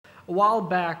A while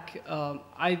back,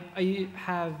 I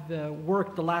have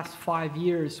worked the last 5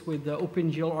 years with the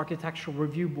OpenGL Architectural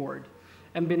Review Board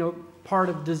and been a part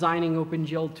of designing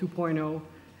OpenGL 2.0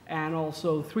 and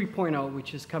also 3.0,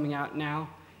 which is coming out now,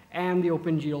 and the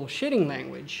OpenGL shading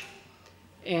language.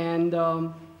 And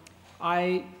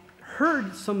I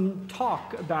heard some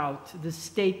talk about the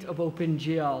state of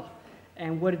OpenGL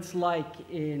and what it's like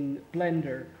in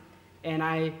Blender. And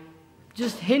I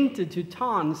just hinted to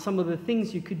Ton some of the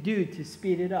things you could do to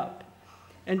speed it up.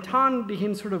 And Ton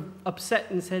became sort of upset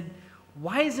and said,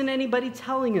 why isn't anybody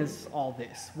telling us all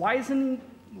this? Why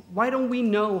don't we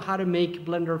know how to make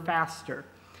Blender faster?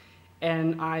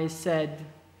 And I said,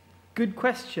 good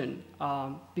question,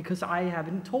 because I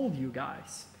haven't told you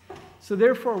guys. So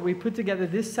therefore, we put together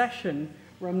this session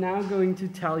where I'm now going to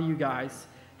tell you guys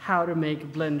how to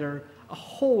make Blender a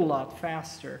whole lot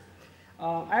faster.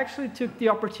 I actually took the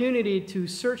opportunity to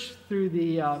search through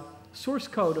the source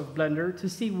code of Blender to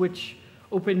see which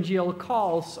OpenGL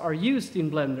calls are used in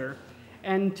Blender.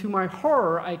 And to my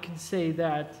horror, I could say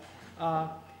that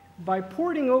by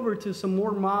porting over to some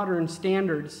more modern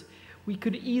standards, we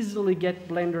could easily get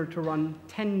Blender to run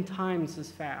 10 times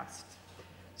as fast.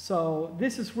 So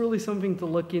this is really something to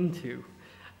look into.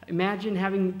 Imagine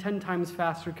having 10 times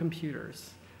faster computers,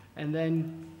 and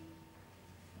then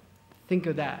think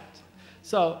of that.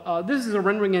 So this is a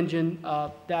rendering engine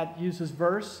that uses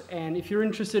Verse, and if you're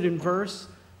interested in Verse,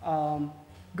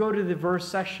 go to the Verse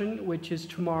session, which is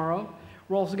tomorrow.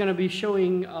 We're also going to be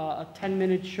showing a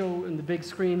 10-minute show in the big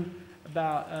screen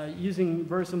about using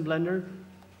Verse in Blender.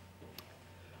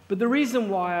 But the reason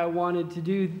why I wanted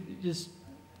to just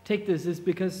take this is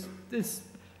because this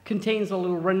contains a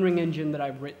little rendering engine that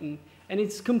I've written, and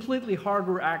it's completely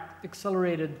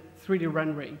hardware-accelerated 3D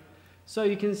rendering. So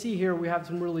you can see here we have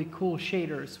some really cool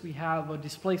shaders. We have a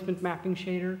displacement mapping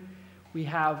shader. We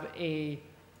have a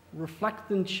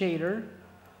reflectant shader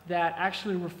that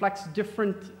actually reflects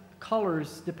different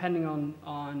colors depending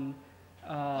on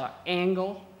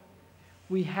angle.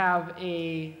 We have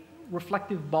a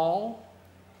reflective ball,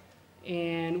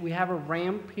 and we have a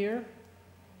ramp here.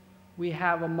 We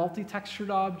have a multi-textured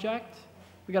object.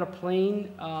 We got a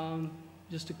plane,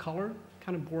 just a color,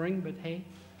 kind of boring, but hey.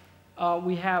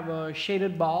 We have a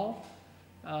shaded ball,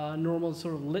 normal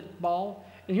sort of lit ball.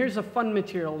 And here's a fun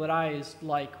material that I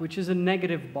like, which is a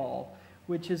negative ball,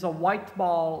 which is a white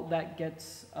ball that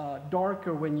gets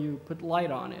darker when you put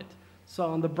light on it. So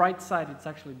on the bright side, it's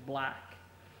actually black.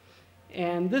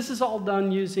 And this is all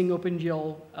done using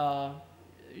OpenGL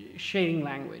shading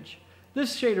language.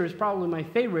 This shader is probably my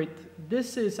favorite.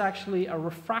 This is actually a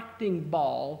refracting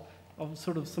ball of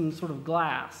some sort of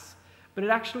glass, but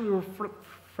it actually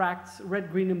refracts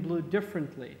red, green, and blue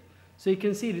differently. So you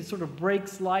can see it sort of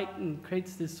breaks light and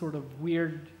creates this sort of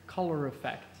weird color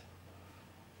effect.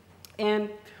 And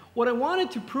what I wanted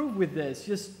to prove with this,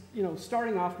 just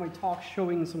starting off my talk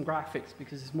showing some graphics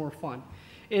because it's more fun,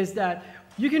 is that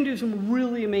you can do some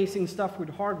really amazing stuff with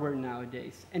hardware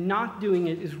nowadays, and not doing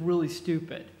it is really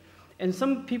stupid. And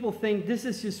some people think this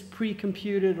is just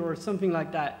pre-computed or something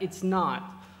like that. It's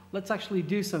not. Let's actually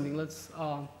do something. Let's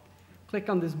click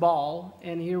on this ball,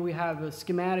 and here we have a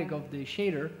schematic of the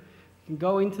shader. You can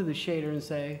go into the shader and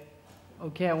say,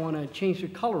 okay, I want to change the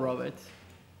color of it.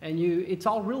 And it's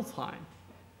all real time.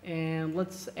 And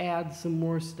let's add some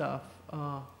more stuff.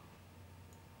 I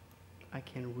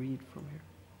can't read from here.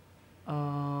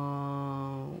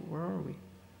 Where are we?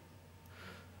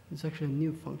 There's actually a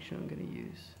new function I'm going to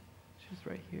use. It's just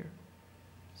right here.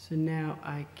 So now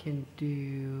I can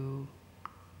do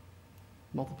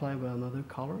multiply by another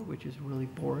color, which is really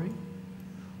boring.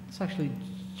 Let's actually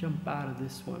jump out of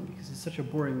this one because it's such a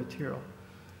boring material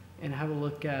and have a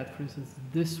look at, for instance,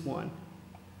 this one.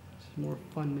 It's more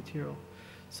fun material.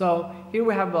 So here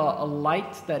we have a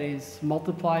light that is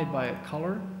multiplied by a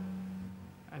color.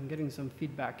 I'm getting some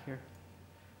feedback here.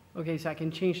 Okay, so I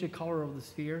can change the color of the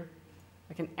sphere.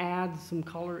 I can add some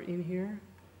color in here,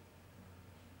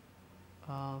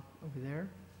 over there.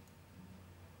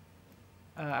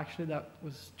 Actually, that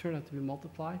turned out to be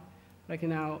multiplied. But I can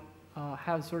now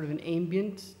have sort of an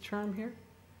ambient term here.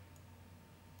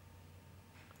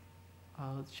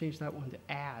 Let's change that one to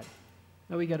add.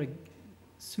 Now we got a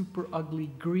super ugly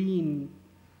green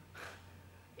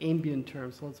ambient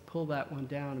term, so let's pull that one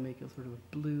down and make it sort of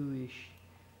a bluish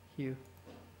hue.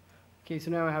 Okay, so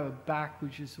now I have a back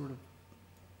which is sort of,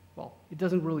 well, it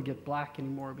doesn't really get black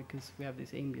anymore because we have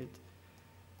this ambient.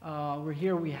 Over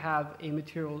here we have a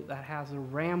material that has a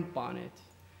ramp on it.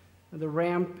 The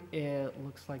ramp, it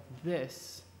looks like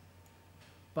this,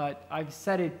 but I've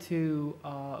set it to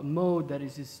a mode that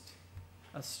is just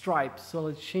stripes. So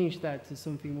let's change that to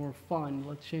something more fun.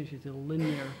 Let's change it to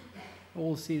linear. And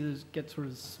we'll see this get sort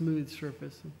of smooth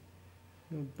surface. And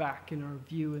go back in our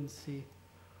view and see,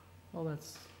 well,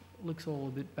 that's looks a little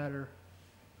bit better.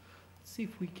 Let's see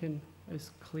if we can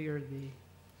just clear the,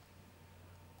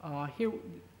 here we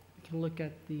can look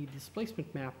at the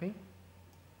displacement mapping.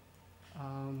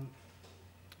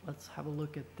 Let's have a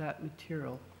look at that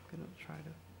material. I'm going to try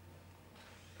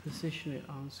to position it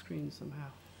on screen somehow,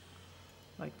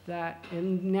 like that.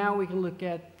 And now we can look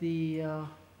at the, I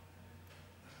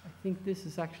think this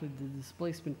is actually the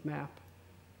displacement map.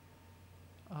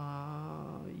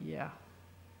 Yeah.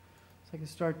 So I can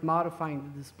start modifying the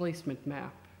displacement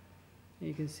map. And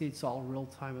you can see it's all real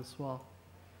time as well.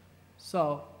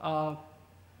 So, wow,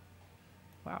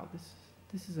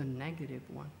 this is a negative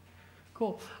one.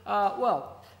 Cool.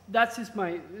 Well, that's just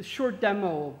my short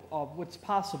demo of what's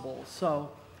possible.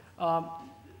 So,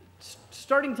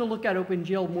 starting to look at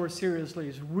OpenGL more seriously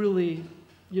is really,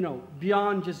 you know,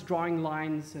 beyond just drawing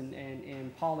lines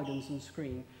and polygons on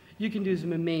screen. You can do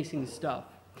some amazing stuff.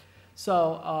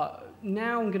 So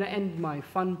now I'm going to end my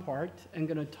fun part. I'm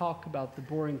going to talk about the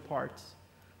boring parts.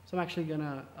 So I'm actually going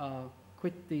to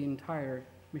quit the entire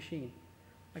machine.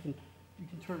 You can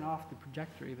turn off the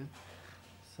projector even.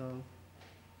 So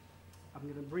I'm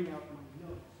going to bring out my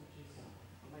notes, which is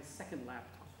my second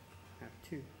laptop. I have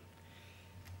two.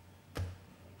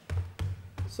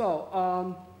 So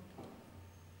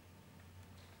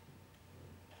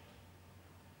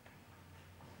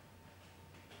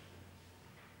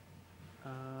a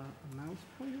mouse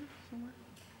pointer somewhere.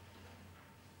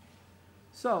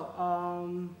 So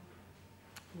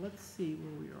let's see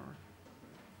where we are.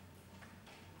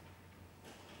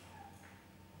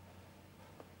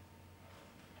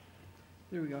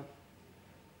 There we go.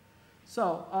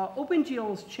 So OpenGL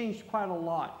has changed quite a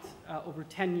lot over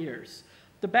 10 years.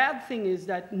 The bad thing is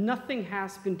that nothing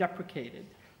has been deprecated.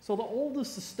 So the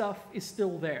oldest stuff is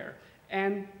still there.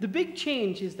 And the big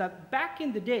change is that back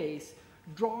in the days,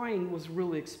 drawing was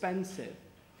really expensive.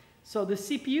 So the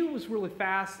CPU was really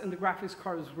fast and the graphics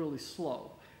card was really slow.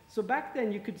 So back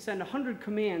then you could send 100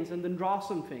 commands and then draw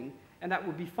something and that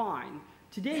would be fine.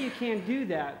 Today you can't do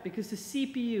that because the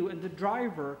CPU and the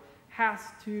driver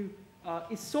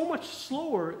is so much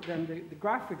slower than the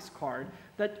graphics card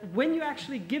that when you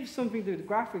actually give something to the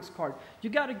graphics card, you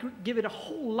got to give it a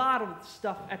whole lot of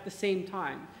stuff at the same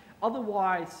time.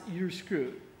 Otherwise, you're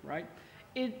screwed, right?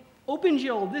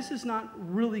 OpenGL, this is not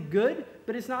really good,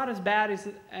 but it's not as bad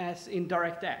as in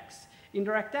DirectX. In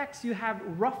DirectX, you have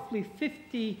roughly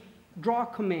 50 draw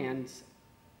commands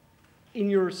in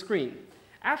your screen.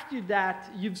 After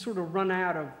that, you've sort of run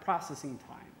out of processing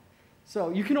time. So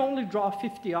you can only draw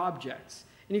 50 objects.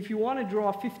 And if you want to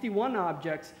draw 51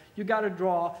 objects, you got to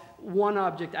draw one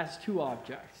object as two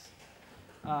objects.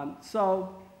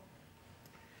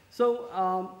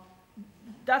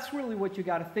 That's really what you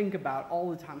got to think about all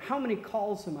the time. How many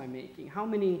calls am I making? How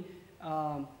many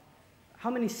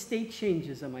state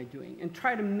changes am I doing? And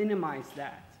try to minimize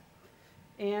that.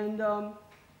 And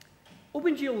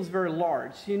OpenGL is very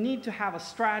large, so you need to have a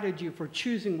strategy for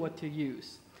choosing what to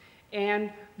use.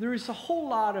 And there is a whole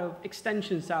lot of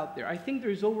extensions out there. I think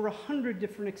there's over 100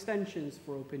 different extensions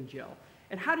for OpenGL.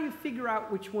 And how do you figure out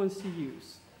which ones to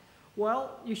use?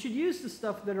 Well, you should use the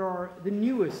stuff that are the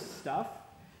newest stuff.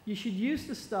 You should use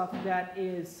the stuff that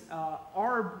is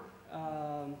ARB,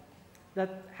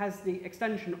 that has the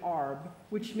extension ARB,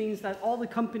 which means that all the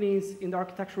companies in the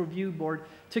Architectural Review Board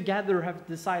together have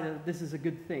decided that this is a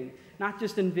good thing. Not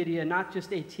just NVIDIA, not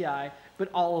just ATI, but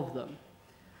all of them.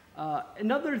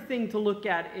 Another thing to look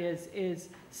at is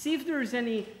see if there's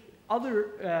any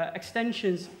other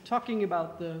extensions talking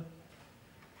about the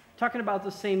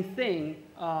same thing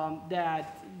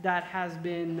that has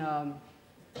been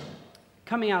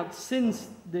coming out since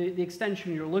the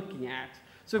extension you're looking at.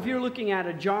 So if you're looking at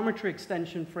a geometry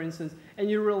extension, for instance, and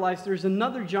you realize there's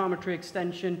another geometry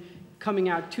extension coming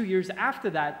out 2 years after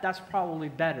that, that's probably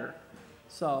better.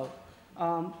 So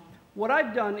what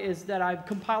I've done is that I've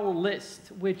compiled a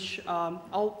list, which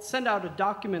I'll send out a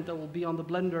document that will be on the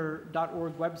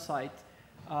blender.org website,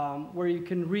 where you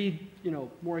can read,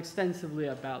 more extensively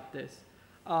about this.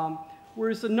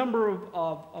 Whereas a number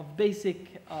of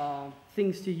basic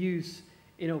things to use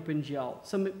in OpenGL.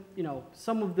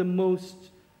 Some of the most,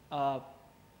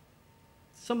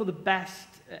 some of the best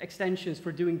extensions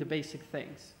for doing the basic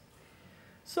things.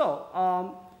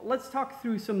 So let's talk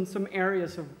through some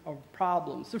areas of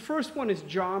problems. The first one is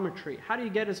geometry. How do you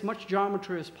get as much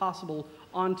geometry as possible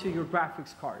onto your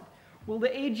graphics card? Well, the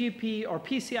AGP or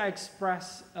PCI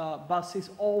Express bus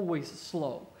is always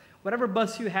slow. Whatever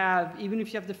bus you have, even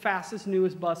if you have the fastest,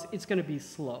 newest bus, it's going to be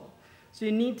slow. So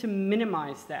you need to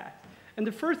minimize that. And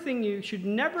the first thing you should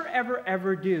never, ever,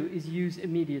 ever do is use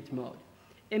immediate mode.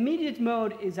 Immediate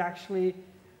mode is actually,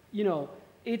 you know,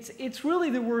 it's really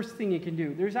the worst thing you can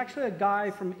do. There's actually a guy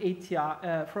from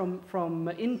from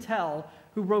Intel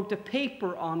who wrote a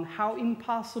paper on how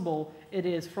impossible it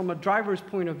is from a driver's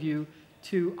point of view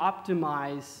to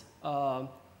optimize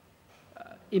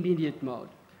immediate mode.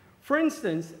 For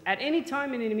instance, at any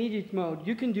time in an immediate mode,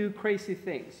 you can do crazy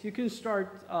things. You can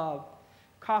start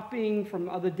copying from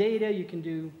other data. You can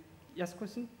do, yes,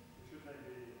 question?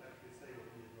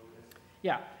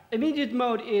 Yeah, immediate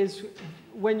mode is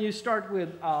when you start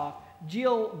with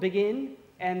GL begin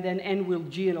and then end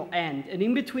with GL end. And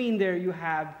in between there, you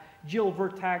have GL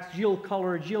vertex, GL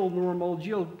color, GL normal,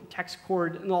 GL text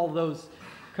chord, and all those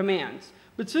commands.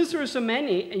 But since there are so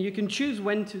many, and you can choose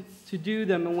when to do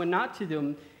them and when not to do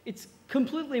them, it's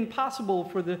completely impossible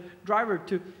for the driver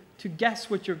to guess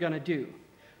what you're going to do.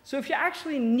 So if you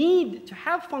actually need to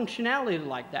have functionality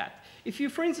like that, if you,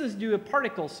 for instance, do a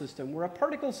particle system, where a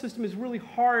particle system is really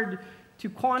hard to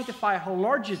quantify how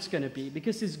large it's going to be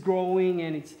because it's growing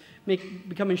and it's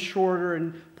becoming shorter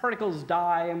and particles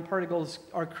die and particles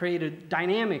are created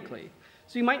dynamically.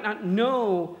 So you might not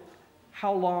know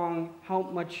how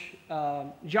much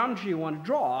geometry you want to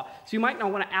draw, so you might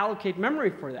not want to allocate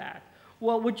memory for that.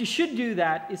 Well, what you should do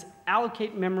that is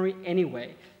allocate memory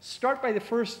anyway. Start by the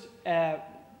first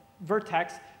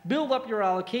vertex, build up your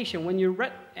allocation. When you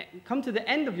come to the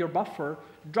end of your buffer,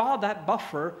 draw that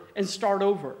buffer and start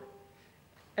over.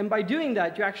 And by doing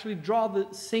that, you actually draw the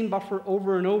same buffer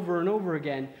over and over and over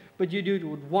again, but you do it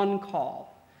with one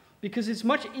call. Because it's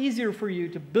much easier for you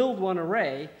to build one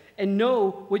array and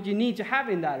know what you need to have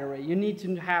in that array. You need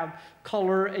to have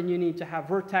color and you need to have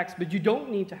vertex, but you don't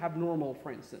need to have normal,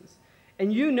 for instance.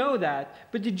 And you know that,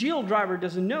 but the GL driver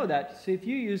doesn't know that. So if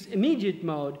you use immediate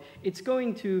mode, it's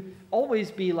going to always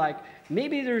be like,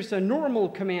 maybe there's a normal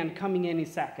command coming any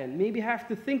second. Maybe I have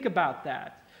to think about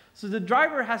that. So the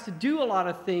driver has to do a lot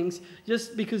of things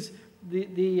just because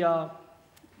the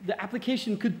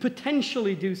application could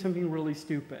potentially do something really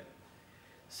stupid.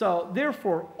 So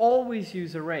therefore, always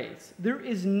use arrays. There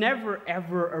is never,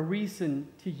 ever a reason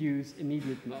to use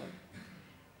immediate mode.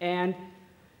 And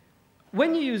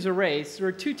when you use arrays, there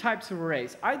are two types of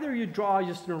arrays. Either you draw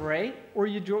just an array, or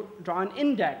you draw an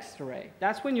indexed array.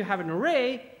 That's when you have an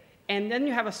array, and then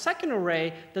you have a second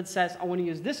array that says, I want to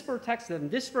use this vertex, then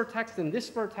this vertex, then this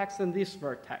vertex, then this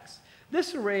vertex.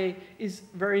 This array is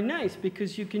very nice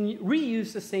because you can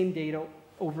reuse the same data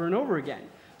over and over again.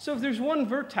 So if there's one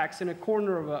vertex in a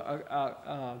corner of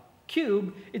a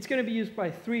cube, it's going to be used by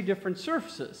 3 different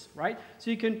surfaces, right?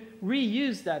 So you can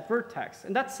reuse that vertex,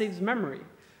 and that saves memory.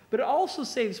 But it also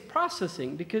saves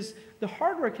processing because the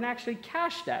hardware can actually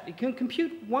cache that. It can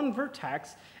compute one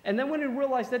vertex, and then when it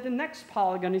realizes that the next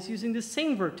polygon is using the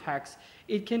same vertex,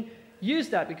 it can use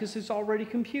that because it's already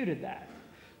computed that.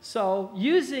 So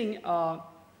using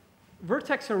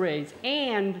vertex arrays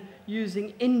and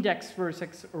using index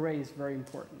vertex arrays is very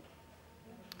important.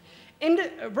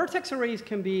 Vertex arrays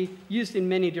can be used in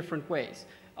many different ways.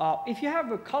 If you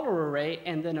have a color array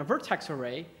and then a vertex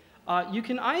array, you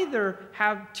can either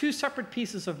have 2 separate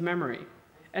pieces of memory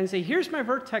and say, here's my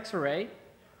vertex array,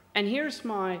 and here's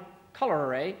my color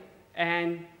array,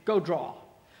 and go draw.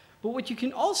 But what you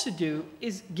can also do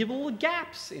is give little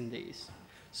gaps in these.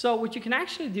 So what you can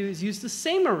actually do is use the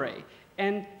same array,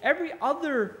 and every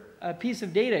other piece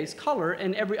of data is color,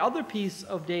 and every other piece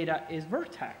of data is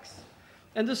vertex.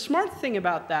 And the smart thing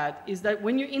about that is that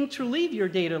when you interleave your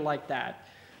data like that,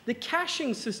 the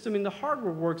caching system in the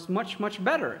hardware works much, much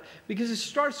better because it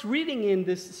starts reading in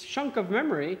this chunk of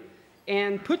memory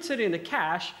and puts it in the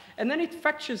cache, and then it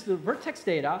fetches the vertex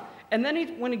data, and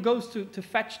then when it goes to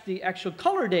fetch the actual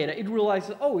color data, it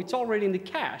realizes, oh, it's already in the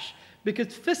cache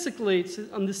because physically it's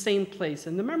on the same place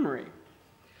in the memory.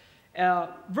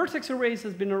 Vertex arrays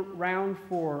has been around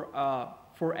for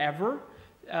forever.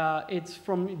 It's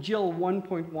from GL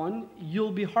 1.1.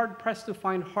 You'll be hard-pressed to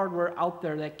find hardware out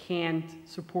there that can't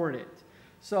support it.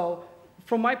 So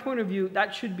from my point of view,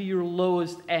 that should be your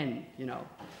lowest end, you know.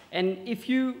 And if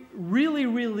you really,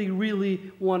 really,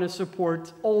 really want to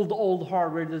support old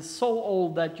hardware that's so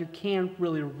old that you can't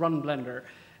really run Blender,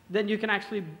 then you can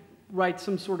actually write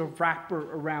some sort of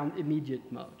wrapper around immediate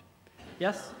mode.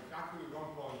 Yes? It's actually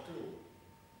 1.2.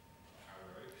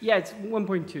 Yeah, it's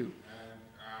 1.2.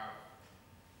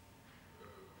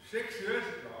 6 years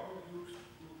ago, you could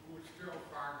still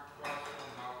find quite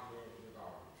some hardware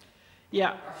without it.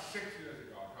 Yeah. That's 6 years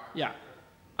ago. Yeah.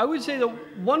 I would say that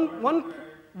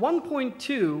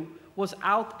 1.2 was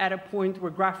out at a point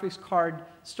where graphics card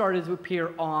started to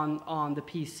appear on the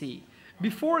PC.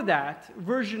 Before that,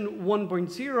 version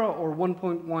 1.0 or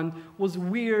 1.1 was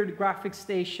weird graphics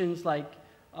stations like,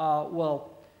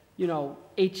 well, you know,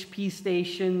 HP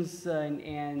stations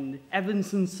and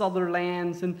Evans and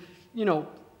Sutherlands and, you know,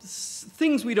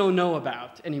 things we don't know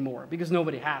about anymore because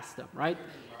nobody has them, right?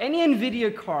 Any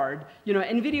NVIDIA card, you know,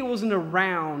 NVIDIA wasn't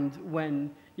around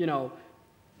when, you know,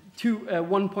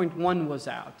 1.1 was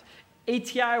out.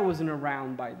 ATI wasn't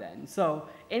around by then. So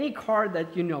any card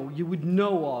that, you know, you would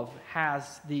know of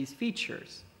has these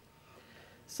features.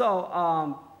 So,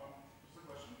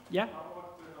 yeah? How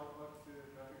about the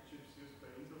graphic chips used by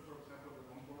Intel, for example, the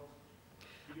onboard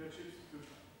video chips?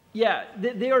 Yeah,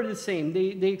 they are the same.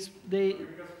 Because I've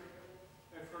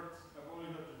only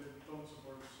heard that they don't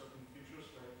support certain features,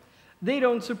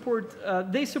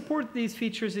 right? They support these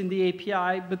features in the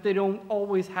API, but they don't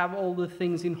always have all the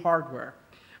things in hardware.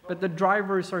 But the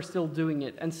drivers are still doing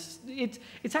it. And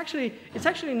it's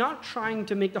actually not trying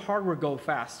to make the hardware go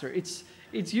faster. It's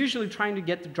usually trying to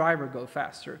get the driver go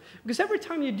faster. Because every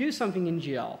time you do something in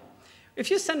GL,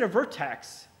 if you send a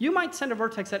vertex, you might send a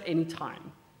vertex at any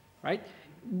time, right?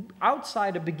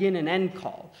 Outside a begin and end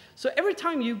call. So every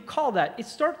time you call that,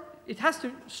 it has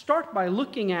to start by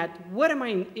looking at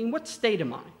in what state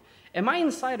am I? Am I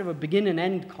inside of a begin and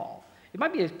end call? It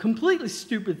might be a completely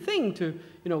stupid thing to,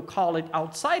 you know, call it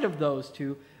outside of those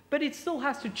two, but it still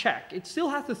has to check. It still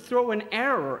has to throw an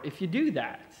error if you do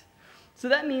that. So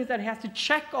that means that it has to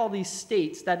check all these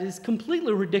states. That is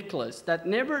completely ridiculous. That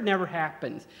never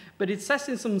happens. But it says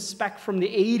in some spec from the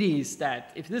 80s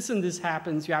that if this and this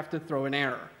happens, you have to throw an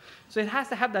error. So it has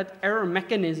to have that error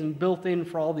mechanism built in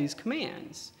for all these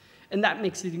commands. And that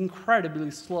makes it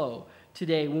incredibly slow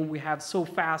today when we have so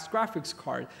fast graphics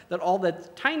card that all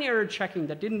that tiny error checking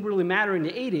that didn't really matter in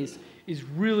the 80s is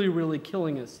really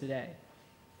killing us today.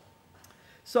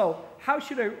 So how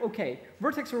should okay,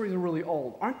 vertex arrays are really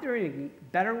old. Aren't there any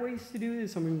better ways to do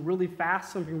this? Something really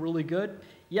fast, something really good?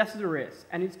 Yes, there is.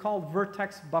 And it's called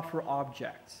vertex buffer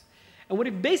objects. And what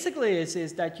it basically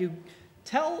is that you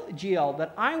tell GL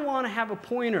that I want to have a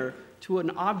pointer to an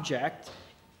object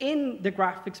in the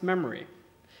graphics memory.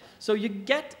 So you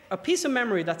get a piece of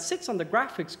memory that sits on the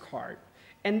graphics card,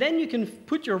 and then you can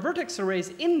put your vertex arrays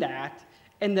in that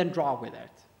and then draw with it.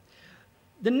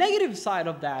 The negative side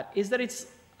of that is that it's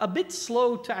a bit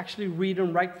slow to actually read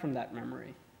and write from that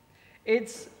memory.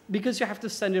 It's because you have to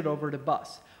send it over the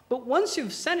bus. But once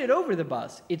you've sent it over the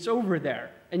bus, it's over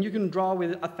there, and you can draw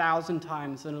with it 1,000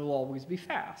 times, and it'll always be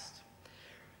fast.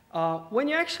 When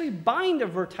you actually bind a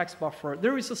vertex buffer,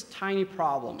 there is this tiny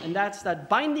problem, and that's that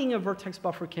binding a vertex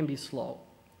buffer can be slow.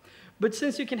 But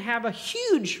since you can have a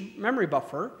huge memory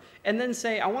buffer, and then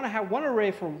say, I want to have one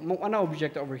array for one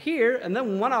object over here, and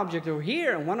then one object over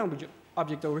here, and one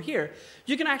object over here,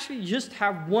 you can actually just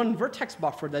have one vertex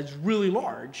buffer that's really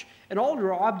large, and all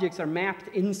your objects are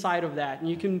mapped inside of that, and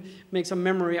you can make some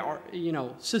memory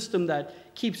system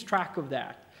that keeps track of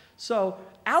that. So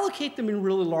allocate them in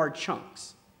really large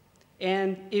chunks.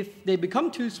 And if they become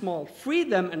too small, free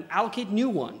them and allocate new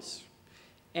ones.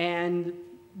 And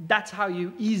that's how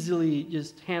you easily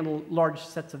just handle large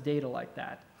sets of data like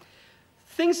that.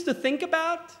 Things to think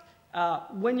about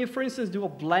when you, for instance, do a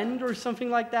blend or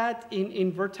something like that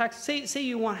in Vertex. Say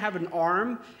you want to have an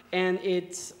arm, and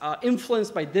it's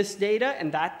influenced by this data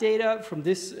and that data from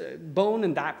this bone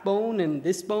and that bone and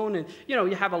this bone. And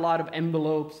you have a lot of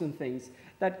envelopes and things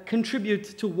that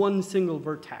contribute to one single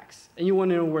vertex, and you want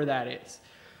to know where that is.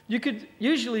 You could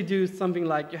usually do something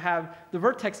like you have the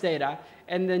vertex data,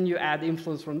 and then you add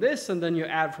influence from this, and then you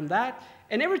add from that.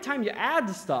 And every time you add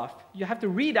the stuff, you have to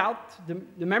read out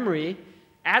the memory,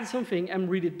 add something, and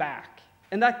read it back.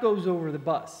 And that goes over the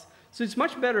bus. So it's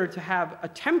much better to have a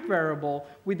temp variable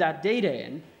with that data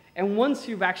in, and once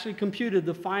you've actually computed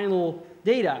the final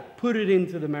data, put it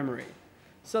into the memory.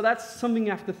 So that's something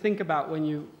you have to think about when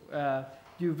you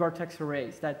do vertex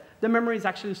arrays, that the memory is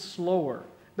actually slower,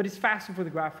 but it's faster for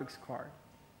the graphics card.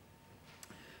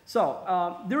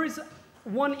 So there is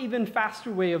one even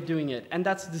faster way of doing it, and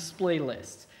that's display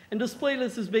lists. And display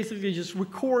list is basically just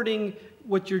recording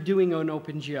what you're doing on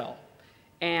OpenGL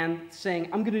and saying,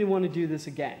 I'm going to want to do this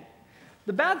again.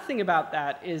 The bad thing about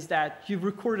that is that you've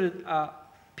recorded a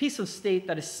piece of state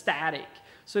that is static.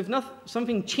 So if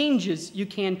something changes, you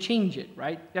can't change it,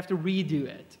 right? You have to redo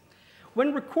it.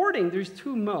 When recording, there's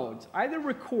two modes. Either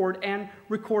record and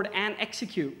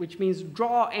execute, which means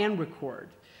draw and record.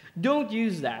 Don't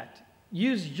use that.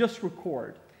 Use just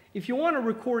record. If you want to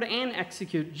record and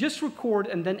execute, just record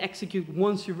and then execute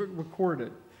once you've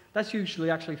recorded. That's usually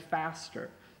actually faster.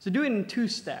 So do it in 2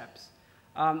 steps.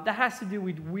 That has to do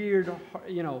with weird,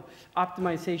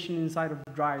 optimization inside of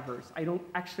drivers. I don't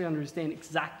actually understand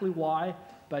exactly why,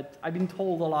 but I've been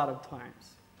told a lot of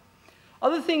times.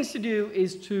 Other things to do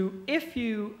is to, if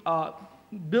you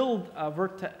build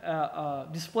a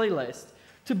display list,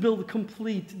 to build a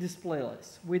complete display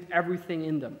list with everything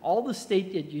in them, all the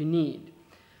state that you need.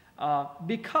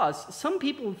 Because some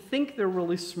people think they're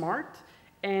really smart,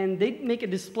 and they make a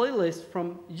display list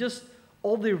from just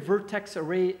all their vertex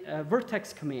array,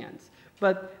 vertex commands,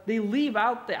 but they leave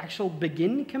out the actual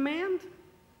begin command,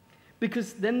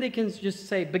 because then they can just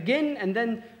say begin and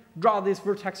then draw this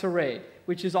vertex array,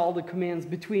 which is all the commands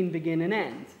between begin and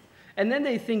end. And then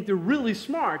they think they're really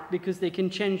smart because they can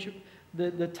change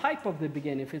the type of the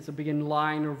begin, if it's a begin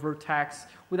line or vertex,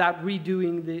 without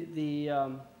redoing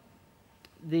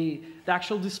the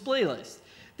actual display list.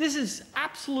 This is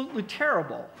absolutely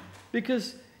terrible,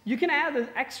 because you can add an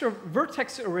extra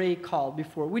vertex array call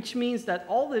before, which means that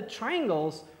all the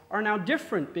triangles are now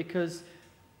different because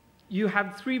you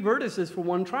have 3 vertices for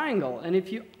one triangle. And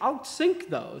if you outsync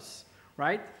those,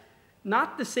 right,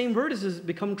 not the same vertices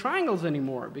become triangles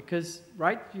anymore because,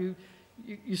 right, you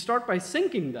start by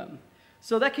syncing them.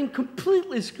 So that can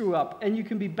completely screw up, and you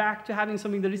can be back to having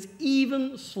something that is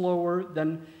even slower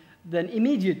than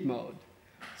immediate mode.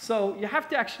 So you have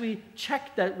to actually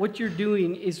check that what you're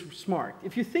doing is smart.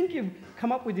 If you think you've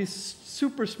come up with this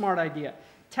super smart idea,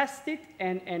 test it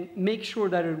and make sure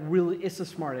that it really is a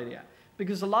smart idea.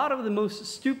 Because a lot of the most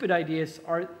stupid ideas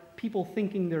are people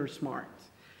thinking they're smart.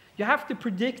 You have to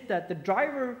predict that the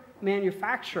driver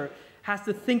manufacturer has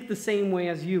to think the same way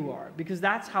as you are, because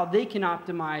that's how they can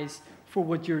optimize for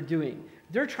what you're doing.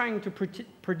 They're trying to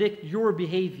predict your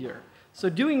behavior. So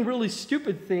doing really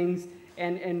stupid things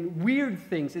and weird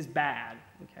things is bad,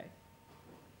 okay?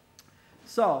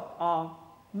 So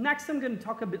next I'm going to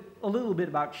talk a little bit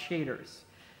about shaders.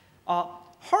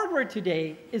 Hardware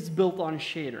today is built on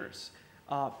shaders.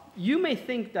 You may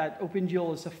think that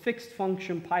OpenGL is a fixed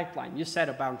function pipeline. You set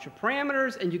a bunch of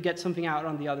parameters and you get something out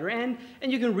on the other end,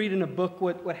 and you can read in a book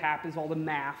what happens, all the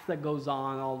math that goes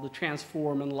on, all the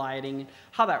transform and lighting,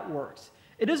 how that works.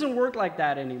 It doesn't work like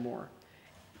that anymore.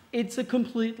 It's a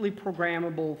completely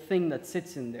programmable thing that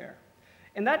sits in there.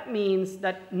 And that means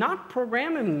that not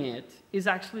programming it is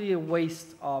actually a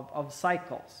waste of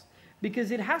cycles,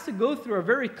 because it has to go through a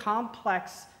very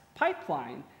complex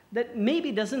pipeline that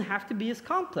maybe doesn't have to be as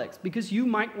complex, because you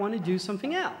might want to do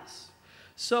something else.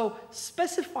 So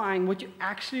specifying what you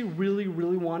actually really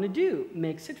want to do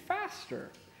makes it faster.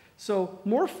 So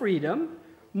more freedom,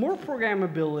 more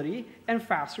programmability, and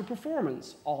faster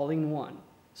performance all in one.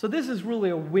 So this is really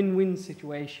a win-win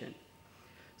situation.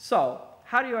 So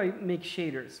how do I make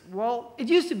shaders? Well, it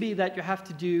used to be that you have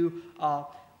to do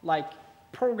like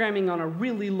programming on a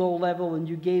really low level, and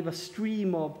you gave a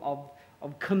stream of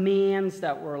commands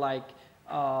that were like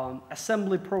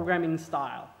assembly programming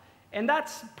style. And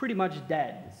that's pretty much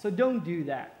dead. So don't do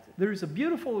that. There's a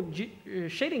beautiful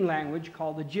shading language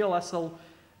called the GLSL,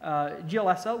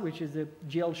 which is the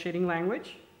GL shading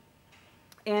language.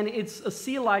 And it's a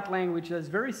C-like language that's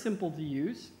very simple to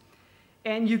use,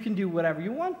 and you can do whatever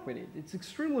you want with it. It's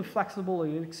extremely flexible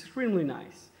and extremely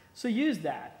nice. So use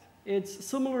that. It's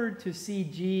similar to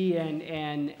CG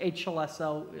and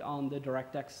HLSL on the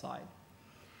DirectX side.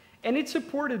 And it's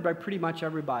supported by pretty much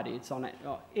everybody. It's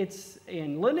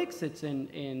in Linux, it's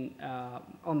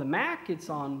on the Mac,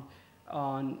 it's on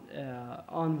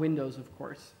Windows, of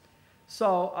course.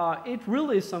 So it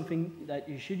really is something that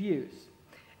you should use.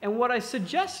 And what I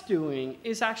suggest doing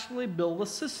is actually build a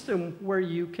system where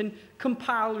you can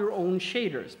compile your own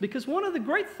shaders. Because one of the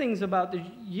great things about the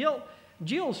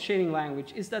GL shading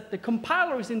language is that the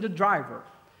compiler is in the driver.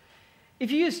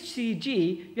 If you use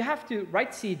CG, you have to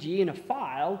write CG in a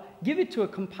file, give it to a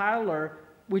compiler,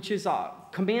 which is a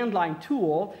command line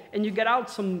tool, and you get out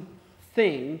some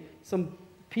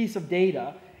piece of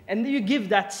data, and then you give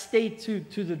that state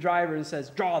to the driver and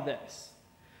says, draw this.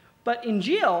 But in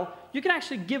GL, you can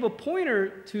actually give a pointer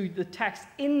to the text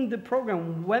in the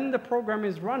program when the program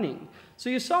is running. So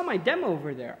you saw my demo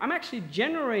over there. I'm actually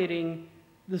generating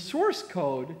the source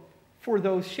code for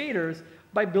those shaders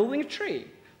by building a tree.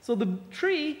 So the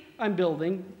tree I'm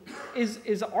building is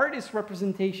an artist's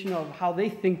representation of how they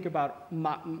think about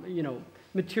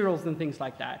materials and things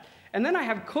like that. And then I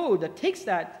have code that takes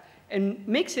that and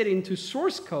makes it into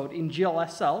source code in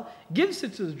GLSL, gives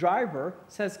it to the driver,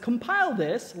 says compile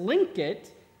this, link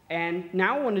it, and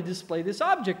now I want to display this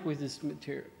object with this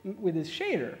material, with this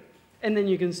shader. And then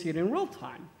you can see it in real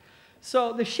time.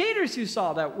 So the shaders you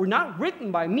saw that were not written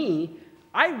by me,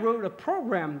 I wrote a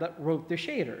program that wrote the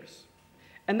shaders.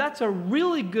 And that's a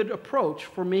really good approach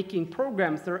for making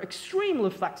programs that are extremely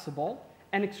flexible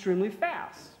and extremely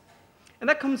fast. And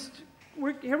that comes,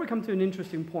 here we come to an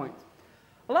interesting point.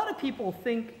 A lot of people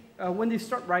think when they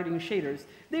start writing shaders,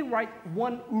 they write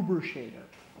one uber shader.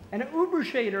 And an uber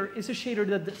shader is a shader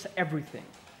that does everything.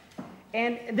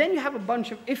 And then you have a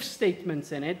bunch of if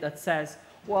statements in it that says,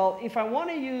 well, if I want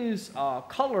to use a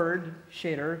colored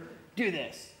shader, do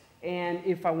this. And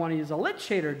if I want to use a lit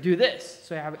shader, do this.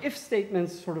 So I have if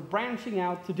statements sort of branching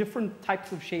out to different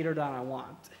types of shader that I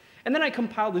want. And then I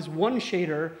compile this one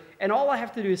shader, and all I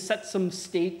have to do is set some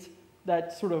state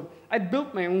that sort of, I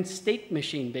built my own state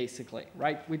machine, basically,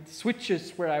 right? With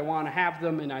switches where I want to have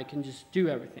them, and I can just do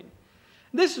everything.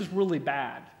 This is really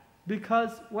bad, because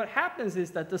what happens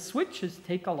is that the switches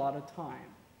take a lot of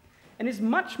time. And it's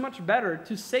much, much better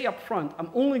to say up front, I'm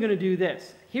only going to do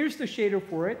this. Here's the shader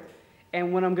for it.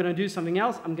 And when I'm going to do something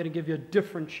else, I'm going to give you a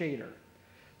different shader.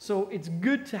 So it's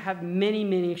good to have many,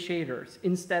 many shaders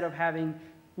instead of having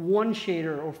one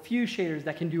shader or few shaders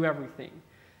that can do everything.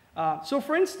 So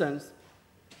for instance,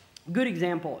 a good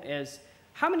example is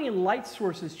how many light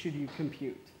sources should you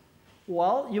compute?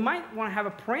 Well, you might want to have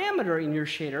a parameter in your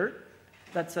shader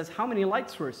that says how many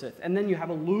light sources, and then you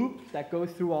have a loop that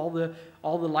goes through all the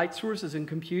light sources and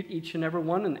compute each and every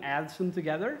one and adds them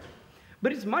together.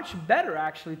 But it's much better,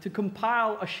 actually, to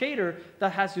compile a shader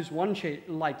that has just one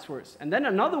light source, and then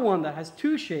another one that has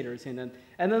two shaders in it,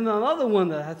 and then another one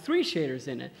that has three shaders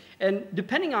in it. And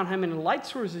depending on how many light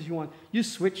sources you want, you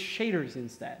switch shaders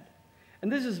instead.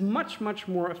 And this is much, much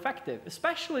more effective,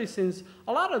 especially since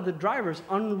a lot of the drivers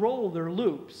unroll their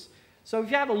loops. So if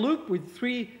you have a loop with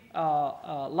three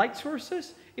light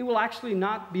sources, it will actually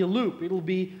not be a loop. It will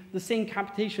be the same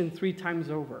computation 3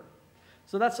 times over.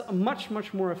 So that's a much,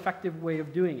 much more effective way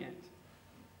of doing it.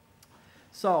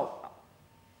 So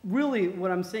really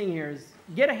what I'm saying here is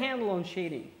get a handle on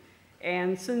shading.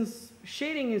 And since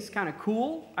shading is kind of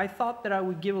cool, I thought that I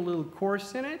would give a little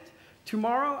course in it.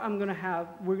 Tomorrow we're going to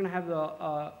have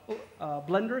the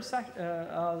Blender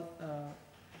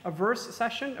a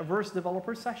verse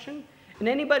developer session. And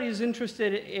anybody who's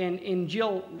interested in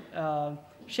GL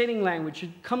shading language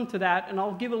should come to that, and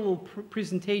I'll give a little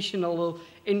presentation, a little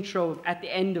intro at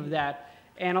the end of that.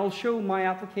 And I'll show my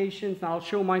applications, and I'll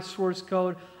show my source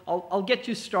code. I'll get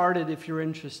you started if you're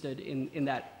interested in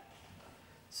that.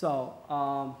 So,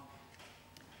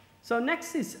 so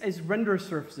next is render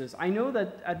surfaces. I know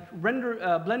that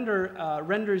Blender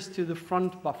renders to the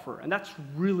front buffer, and that's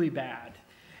really bad.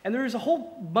 And there's a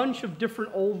whole bunch of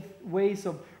different old ways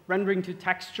of rendering to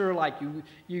texture, like you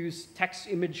use text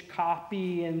image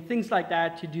copy and things like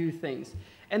that to do things.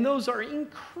 And those are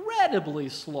incredibly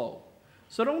slow.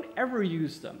 So don't ever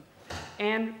use them.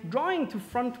 And drawing to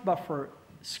front buffer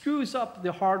screws up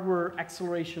the hardware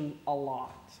acceleration a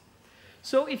lot.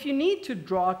 So if you need to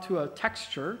draw to a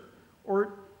texture,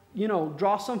 or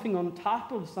draw something on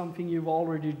top of something you've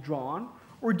already drawn,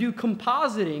 or do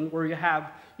compositing where you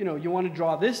have, you want to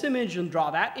draw this image and draw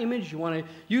that image. You want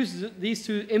to use these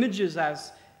two images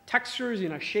as textures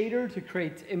in a shader to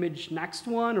create image next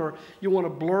one, or you want to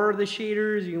blur the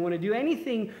shaders. You want to do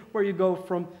anything where you go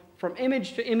from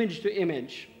image to image to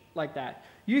image like that.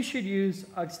 You should use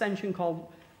an extension called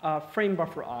frame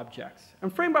buffer objects.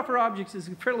 And frame buffer objects is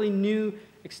a fairly new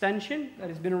extension that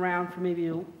has been around for maybe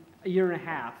a year and a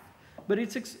half. But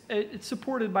it's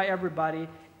supported by everybody,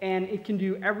 and it can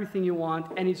do everything you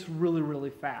want, and it's really,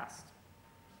 really fast.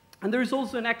 And there's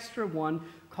also an extra one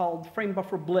called frame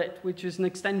buffer blit, which is an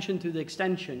extension to the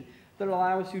extension that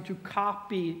allows you to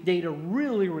copy data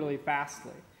really, really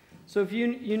fastly. So if you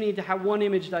need to have one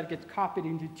image that gets copied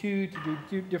into two to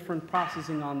do different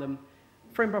processing on them,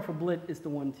 frame buffer blit is the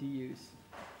one to use.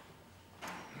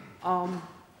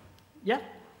 Yeah?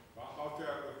 About the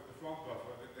front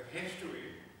buffer, the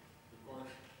history, because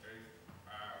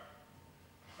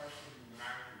especially in the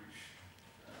 90s,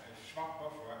 a swap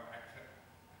buffer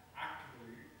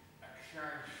actually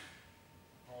exchanged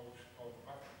both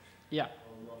buffers. Yeah.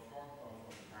 So your front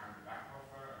buffer became the back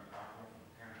buffer, and the back buffer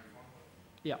became the front buffer.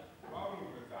 Yeah. The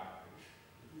problem with that is,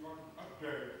 if you want to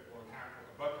update, for example,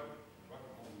 a button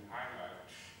only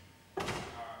highlights,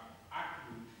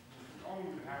 actually you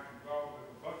only have to go with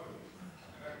a button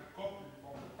and then copy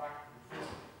from the back to the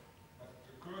front. But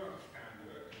the current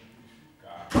standard in PC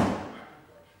cards and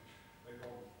Macintoshes, they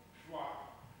don't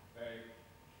swap, they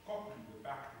copy the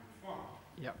back to the front.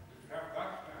 Yeah. If you have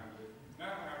that standard, you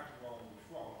never have to draw in the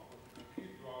front, but you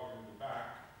keep drawing in the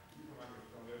back, you can manage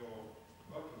a little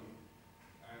button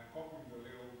and copy the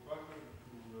little button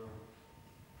to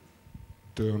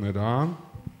turn it on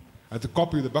and to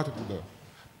copy the button to the.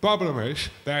 Problem is,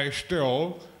 there is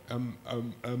still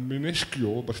a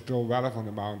minuscule but still relevant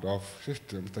amount of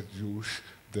systems that use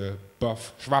the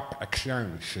buff swap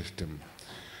exchange system.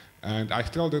 And I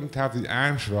still didn't have the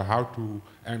answer how to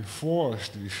enforce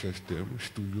these systems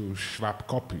to use swap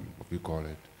copy, what we call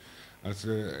it. That's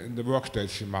in the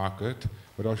workstation market,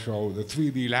 but also the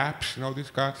 3D labs, you know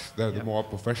these cards, the more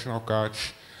professional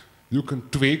cards. You can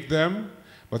tweak them,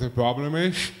 but the problem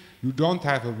is you don't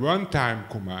have a runtime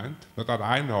command that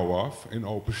I know of in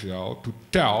OpenGL to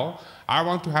tell I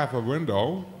want to have a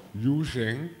window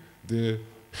using the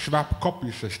swap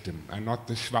copy system and not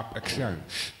the swap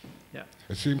exchange. Yeah.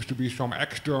 It seems to be some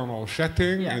external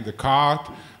setting in the card,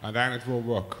 and then it will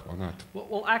work or not.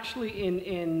 Well, actually,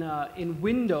 in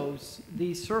Windows,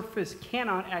 the surface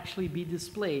cannot actually be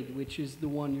displayed, which is the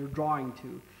one you're drawing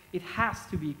to. It has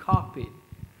to be copied,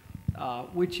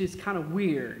 which is kind of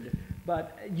weird.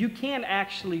 But you can't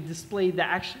actually display the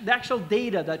actual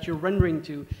data that you're rendering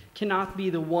to cannot be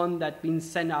the one that's being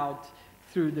sent out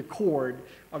through the cord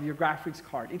of your graphics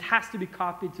card. It has to be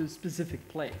copied to a specific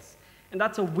place. And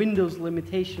that's a Windows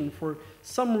limitation for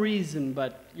some reason,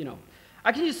 but you know.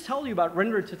 I can just tell you about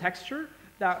render to texture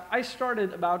that I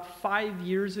started about 5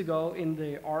 years ago in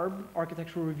the ARB,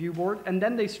 Architectural Review Board, and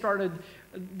then they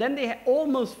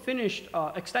almost finished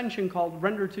an extension called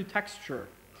render to texture.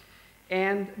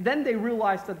 And then they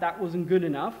realized that that wasn't good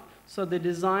enough, so they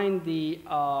designed the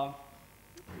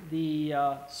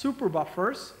super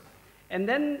buffers. And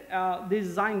then they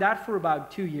designed that for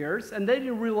about 2 years, and then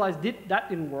they realized that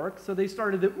didn't work, so they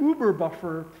started the Uber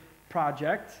buffer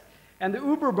project, and the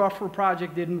Uber buffer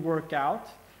project didn't work out.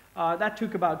 That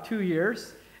took about 2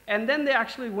 years, and then they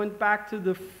actually went back to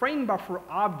the frame buffer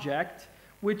object,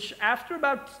 which after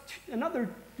about another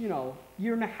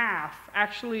year and a half,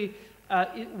 actually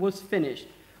it was finished.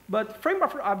 But frame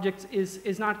buffer objects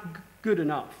is not good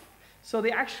enough. So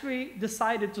they actually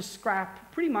decided to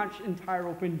scrap pretty much entire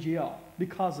OpenGL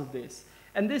because of this.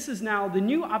 And this is now the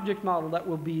new object model that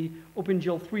will be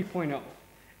OpenGL 3.0.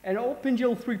 And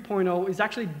OpenGL 3.0 is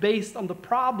actually based on the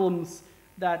problems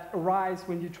that arise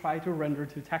when you try to render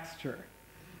to texture.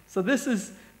 So this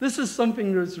is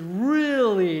something that's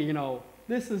really,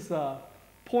 this is a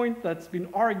point that's been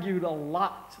argued a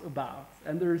lot about,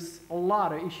 and there's a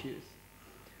lot of issues.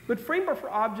 But frame buffer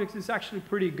objects is actually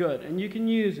pretty good, and you can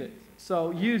use it.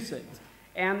 So use it.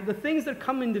 And the things that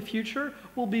come in the future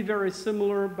will be very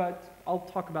similar, but I'll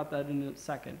talk about that in a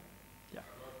second. Yeah.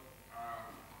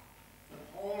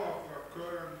 All of the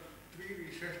current 3D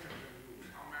systems in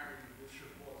use, how many would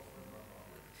support frame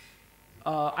buffer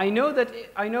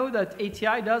objects? I know that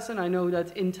ATI does, and I know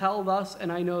that Intel does,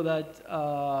 and I know that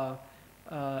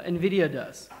NVIDIA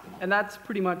does. And that's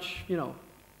pretty much,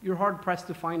 you're hard pressed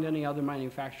to find any other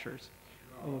manufacturers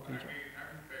of OpenGL.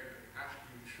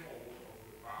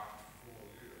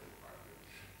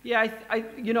 Yeah,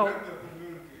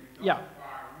 yeah.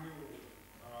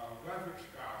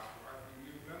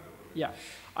 Yeah,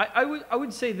 I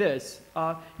would say this.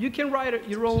 You can write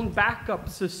your own backup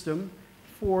system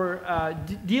for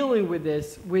dealing with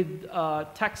this with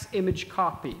text image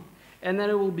copy, and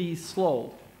then it will be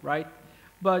slow, right?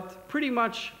 But pretty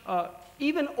much,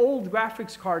 even old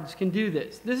graphics cards can do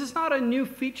this. This is not a new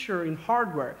feature in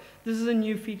hardware. This is a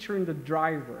new feature in the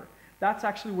driver. That's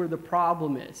actually where the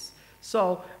problem is.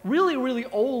 So really, really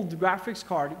old graphics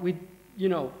card with,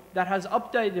 that has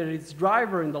updated its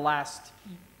driver in the last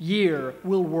year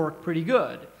will work pretty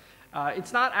good.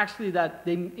 It's not actually that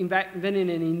they invented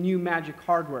any new magic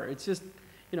hardware. It's just,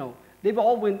 they've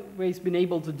always been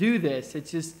able to do this.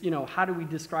 It's just, how do we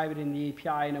describe it in the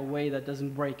API in a way that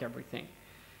doesn't break everything?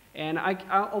 And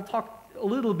I'll talk a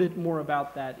little bit more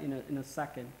about that in a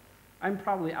second. I'm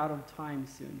probably out of time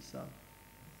soon, so.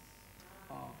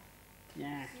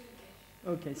 Yeah.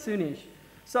 Okay, soonish.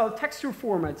 So texture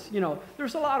formats,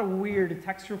 there's a lot of weird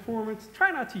texture formats.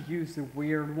 Try not to use the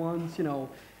weird ones,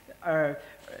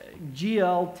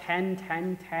 GL 10,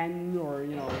 10, 10, or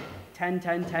 10,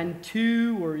 10, 10,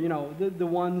 2, or the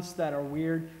ones that are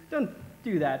weird. Don't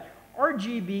do that.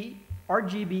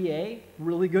 RGBA,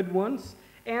 really good ones.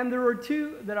 And there are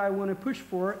two that I want to push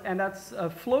for, and that's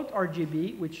float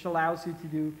RGB, which allows you to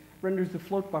do renders to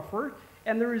float buffer.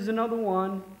 And there is another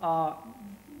one.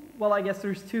 Well, I guess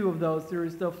there's two of those.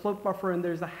 There's the float buffer and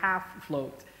there's a half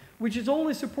float, which is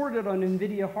only supported on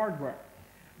NVIDIA hardware.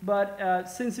 But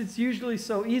since it's usually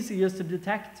so easy just to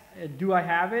detect, do I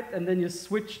have it? And then you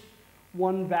switch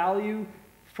one value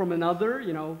from another.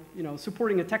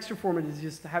 Supporting a texture format is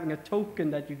just having a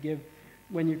token that you give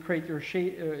when you create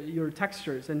your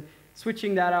textures and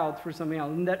switching that out for something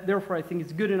else. And therefore, I think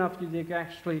it's good enough that you can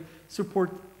actually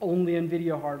support only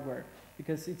NVIDIA hardware,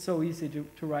 because it's so easy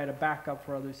to write a backup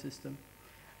for other systems.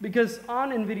 Because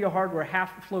on NVIDIA hardware,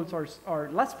 half floats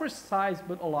are less precise,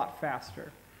 but a lot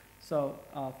faster. So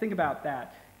think about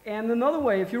that. And another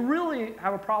way, if you really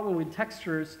have a problem with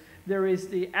textures, there is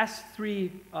the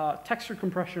S3 texture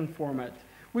compression format,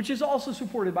 which is also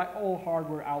supported by all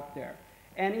hardware out there.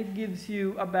 And it gives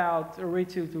you about a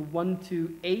ratio to 1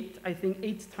 to 8, I think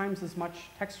 8 times as much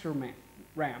texture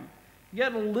RAM. You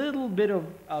get a little bit of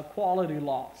quality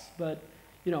loss, but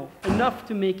you know, enough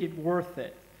to make it worth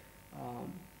it.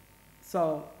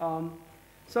 So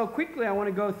quickly, I want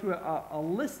to go through a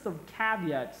list of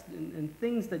caveats and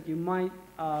things that you might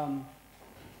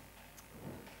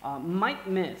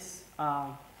miss.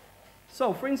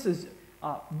 So for instance,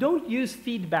 don't use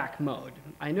feedback mode.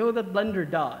 I know that Blender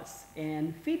does,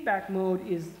 and feedback mode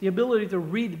is the ability to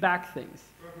read back things.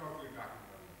 There's no feedback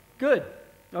in Blender. Good.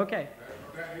 Okay.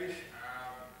 That is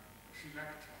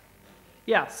select.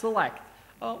 Yeah, select.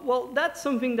 Well, that's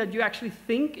something that you actually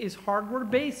think is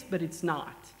hardware-based, but it's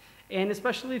not. And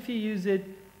especially if you use it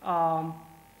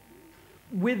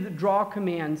with draw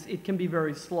commands, it can be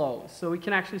very slow. So it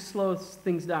can actually slow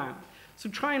things down. So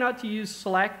try not to use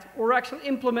select, or actually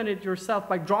implement it yourself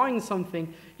by drawing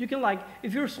something. You can, like,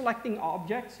 if you're selecting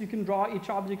objects, you can draw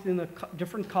each object in a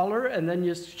different color and then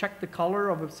just check the color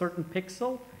of a certain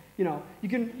pixel. You know, you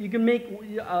can make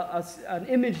an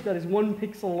image that is 1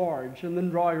 pixel large and then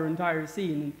draw your entire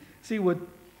scene and see what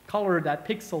color that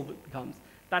pixel becomes.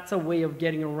 That's a way of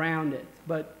getting around it.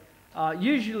 But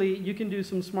usually you can do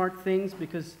some smart things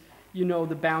because you know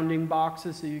the bounding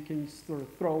boxes, so you can sort of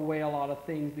throw away a lot of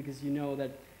things because you know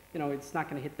that, you know, it's not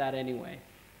going to hit that anyway.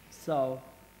 So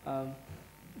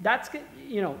that's,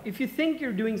 you know, if you think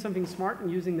you're doing something smart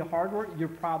and using the hardware, you're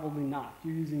probably not.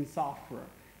 You're using software.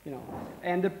 You know,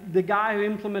 and the guy who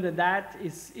implemented that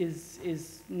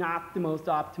is not the most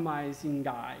optimizing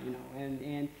guy, you know,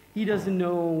 and he doesn't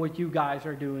know what you guys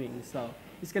are doing, so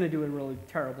he's going to do a really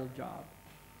terrible job.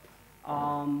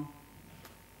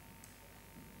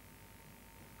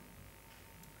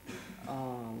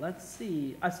 Let's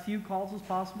see, as few calls as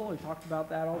possible. We talked about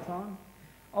that all the time.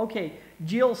 Okay,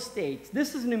 GL state.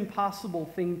 This is an impossible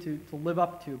thing to live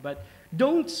up to, but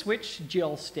don't switch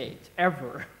GL state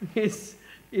ever.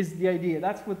 Is the idea.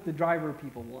 That's what the driver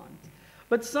people want.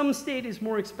 But some state is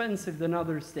more expensive than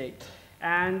other states.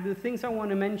 And the things I want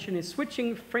to mention is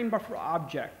switching frame buffer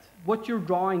object. What you're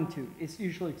drawing to is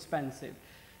usually expensive.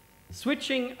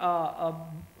 Switching a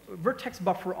vertex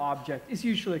buffer object is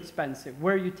usually expensive,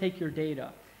 where you take your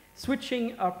data.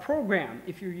 Switching a program,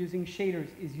 if you're using shaders,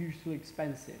 is usually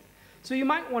expensive. So you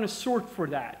might want to sort for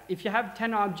that. If you have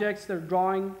 10 objects that are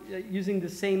drawing using the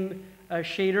same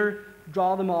shader,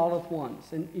 draw them all at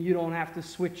once, and you don't have to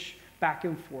switch back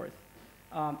and forth.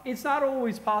 It's not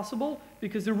always possible,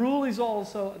 because the rule is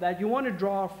also that you want to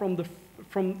draw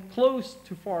from close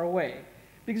to far away.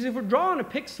 Because if we're drawing a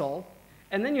pixel,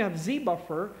 and then you have Z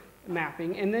buffer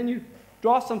mapping, and then you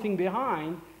draw something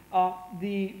behind,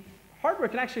 the hardware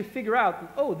can actually figure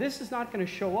out, oh, this is not going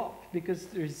to show up because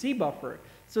there's Z buffer.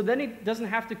 So then it doesn't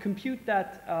have to compute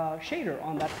that shader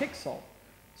on that pixel.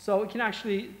 So it can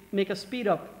actually make a speed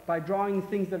up by drawing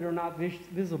things that are not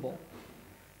visible.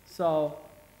 So,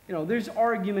 you know, there's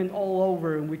argument all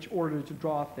over in which order to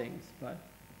draw things. But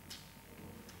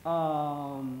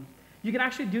you can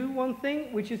actually do one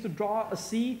thing, which is to draw a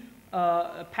C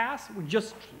pass with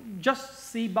just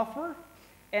C buffer,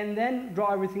 and then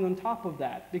draw everything on top of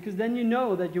that. Because then you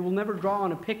know that you will never draw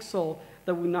on a pixel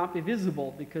that will not be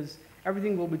visible, because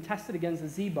everything will be tested against a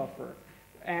Z buffer.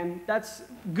 And that's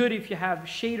good if you have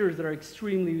shaders that are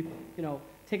extremely, you know,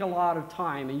 take a lot of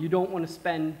time, and you don't want to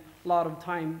spend a lot of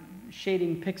time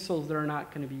shading pixels that are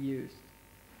not going to be used.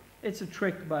 It's a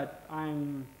trick, but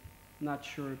I'm not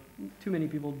sure too many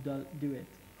people do it.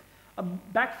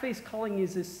 Backface culling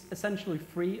is essentially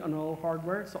free on all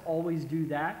hardware, so always do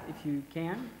that if you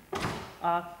can.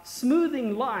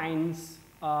 Smoothing lines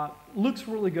looks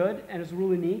really good and is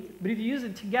really neat, but if you use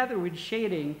it together with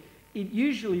shading, it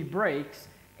usually breaks,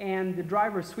 and the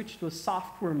driver switched to a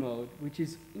software mode, which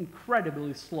is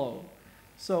incredibly slow.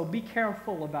 So be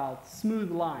careful about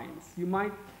smooth lines. You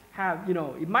might have, you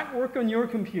know, it might work on your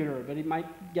computer, but it might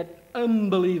get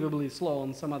unbelievably slow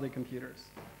on some other computers.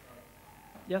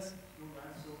 Yes? Smooth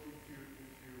lines, so if you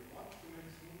want to make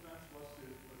smooth lines, what's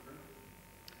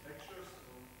the textures?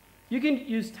 You can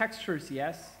use textures,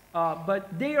 yes.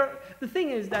 But the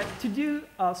thing is that to do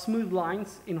smooth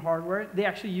lines in hardware, they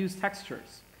actually use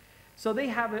textures. So they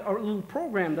have a little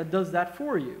program that does that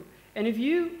for you. And if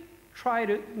you try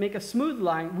to make a smooth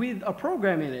line with a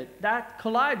program in it, that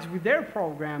collides with their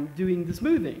program doing the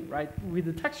smoothing, right, with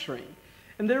the texturing.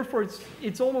 And therefore,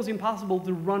 it's almost impossible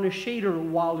to run a shader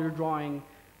while you're drawing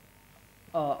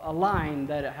a line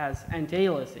that has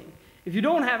anti-aliasing. If you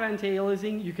don't have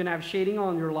anti-aliasing, you can have shading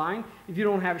on your line. If you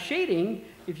don't have shading,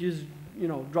 if you just,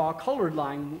 draw a colored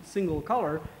line, single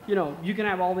color, you can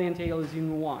have all the anti-aliasing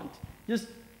you want. Just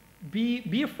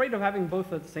be afraid of having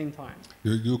both at the same time.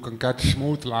 You can get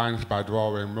smooth lines by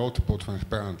drawing multiple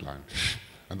transparent lines.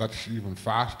 And that's even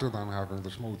faster than having the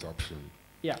smooth option.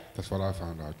 Yeah. That's what I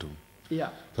found out too. Yeah.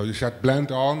 So you set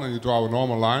blend on and you draw a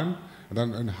normal line, and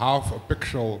then in half a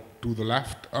pixel to the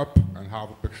left up and half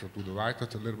a pixel to the right,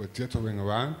 that's a little bit jittering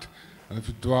around. And if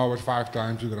you draw it 5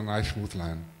 times, you get a nice smooth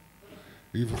line.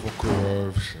 Even for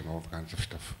curves and all kinds of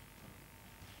stuff.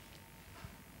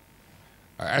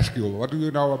 Eskil, what do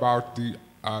you know about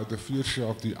the future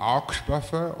of the aux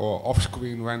buffer or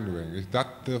off-screen rendering? Is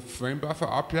that the frame buffer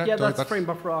object? Yeah, that's frame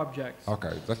buffer objects.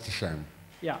 Okay, that's the same.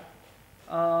 Yeah.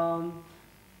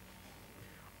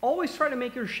 Always try to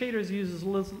make your shaders use as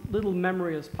little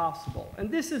memory as possible. And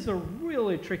this is a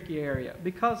really tricky area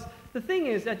because the thing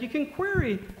is that you can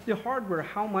query the hardware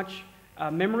how much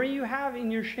memory you have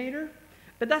in your shader,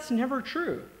 but that's never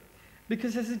true.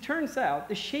 Because as it turns out,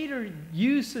 the shader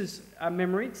uses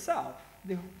memory itself.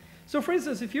 So for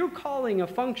instance, if you're calling a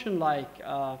function like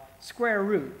square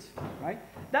root, right?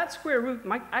 That square root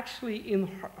might actually in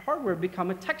hardware become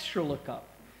a texture lookup.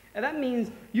 And that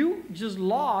means you just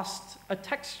lost a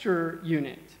texture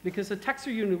unit because a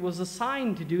texture unit was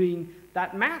assigned to doing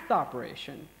that math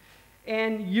operation.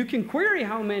 And you can query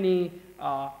how many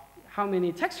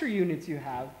texture units you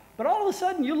have, but all of a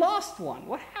sudden you lost one.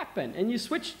 What happened? And you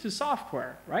switched to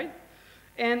software, right?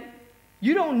 And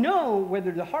you don't know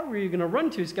whether the hardware you're going to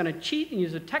run to is going to cheat and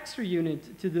use a texture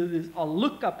unit to do a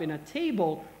lookup in a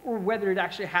table, or whether it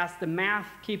actually has the math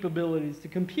capabilities to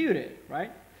compute it,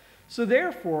 right? So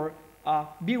therefore,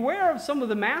 beware of some of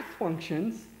the math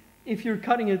functions if you're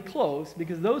cutting it close,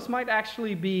 because those might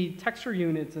actually be texture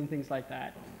units and things like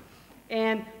that.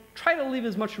 And try to leave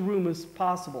as much room as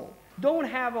possible. Don't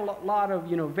have a lot of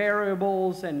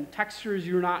variables and textures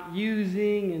you're not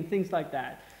using and things like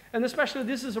that. And especially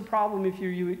this is a problem if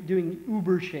you're doing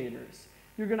Uber shaders.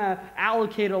 You're going to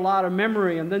allocate a lot of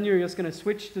memory, and then you're just going to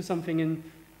switch to something and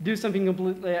do something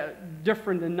completely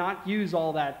different and not use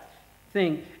all that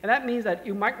thing. And that means that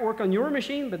it might work on your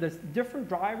machine, but this different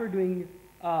driver doing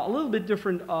a little bit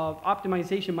different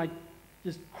optimization might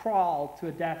just crawl to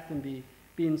a death and be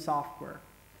in software.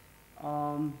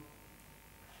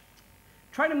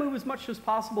 Try to move as much as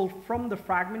possible from the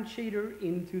fragment shader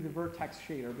into the vertex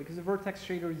shader, because the vertex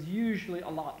shader is usually a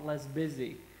lot less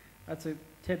busy. That's a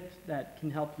tip that can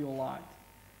help you a lot.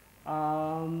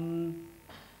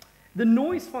 The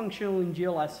noise function in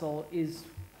GLSL is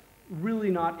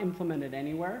really not implemented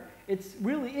anywhere. It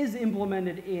really is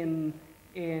implemented in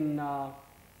the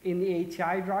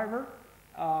ATI driver,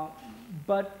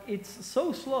 but it's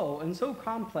so slow and so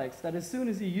complex that as soon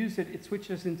as you use it, it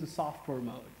switches into software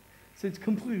mode. So it's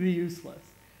completely useless.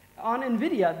 On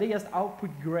NVIDIA, they just output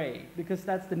gray because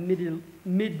that's the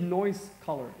mid-noise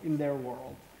color in their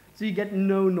world. So you get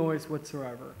no noise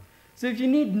whatsoever. So if you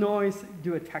need noise,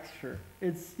 do a texture.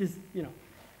 It's just,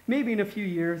 maybe in a few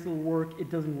years it'll work. It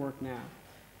doesn't work now.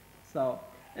 So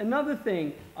another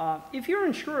thing, if you're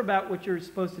unsure about what you're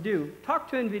supposed to do, talk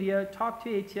to NVIDIA, talk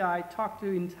to ATI, talk to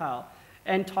Intel,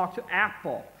 and talk to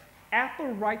Apple.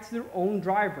 Apple writes their own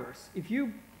drivers. If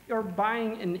you are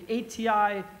buying an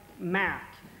ATI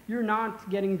Mac, you're not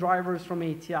getting drivers from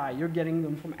ATI, you're getting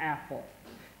them from Apple.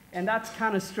 And that's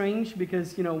kind of strange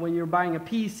because, when you're buying a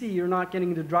PC, you're not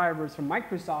getting the drivers from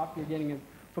Microsoft, you're getting it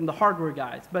from the hardware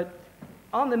guys. But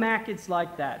on the Mac, it's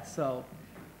like that. So,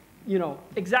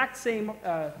 exact same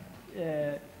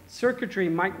circuitry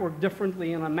might work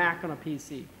differently on a Mac on a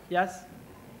PC. Yes?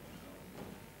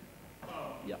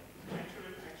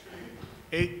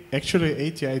 Actually,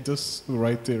 ATI does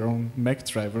write their own Mac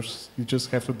drivers. You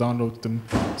just have to download them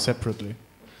separately.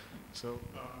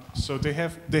 So they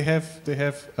have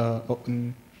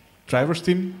drivers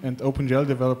team and OpenGL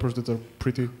developers that are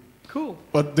pretty cool.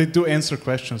 But they do answer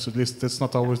questions. At least that's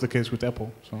not always the case with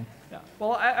Apple. So yeah.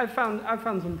 Well, I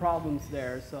found some problems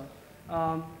there. So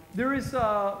there is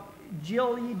a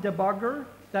GLE debugger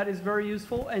that is very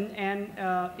useful, and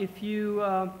if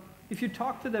you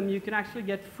talk to them, you can actually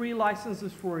get free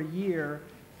licenses for a year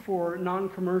for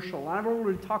non-commercial. I've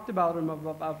already talked about them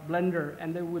about Blender,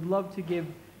 and they would love to give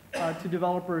to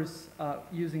developers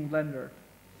using Blender.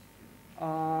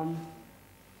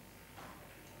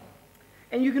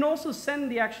 And you can also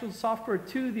send the actual software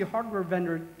to the hardware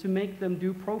vendor to make them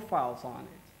do profiles on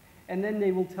it. And then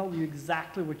they will tell you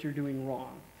exactly what you're doing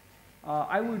wrong.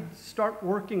 I would start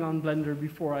working on Blender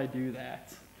before I do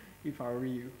that, if I were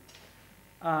you.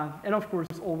 And of course,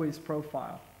 always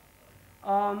profile.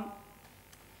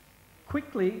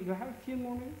 Quickly, do I have a few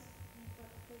more minutes?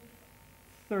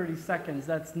 30 seconds.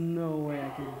 That's no way I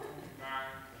can.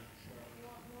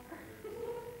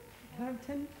 Can I have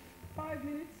 5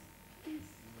 minutes, please?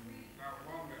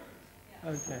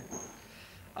 Okay.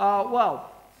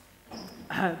 Well,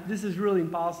 this is really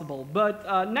impossible.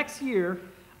 But next year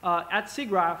at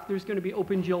SIGGRAPH, there's going to be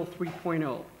OpenGL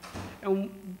 3.0.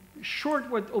 And short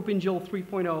what OpenGL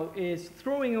 3.0 is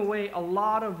throwing away a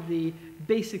lot of the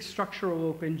basic structure of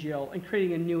OpenGL and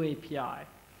creating a new API.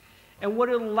 And what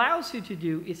it allows you to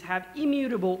do is have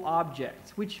immutable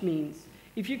objects, which means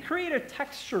if you create a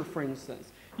texture, for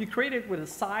instance, you create it with a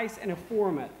size and a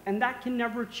format, and that can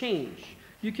never change.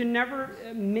 You can never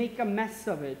make a mess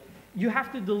of it. You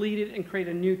have to delete it and create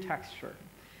a new texture.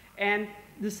 And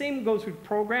the same goes with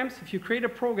programs. If you create a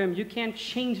program, you can't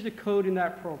change the code in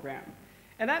that program.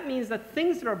 And that means that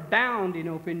things that are bound in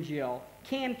OpenGL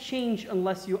can't change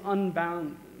unless you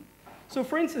unbound them. So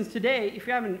for instance, today, if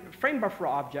you have a frame buffer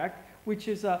object, which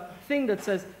is a thing that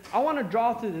says, I want to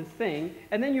draw to this thing,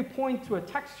 and then you point to a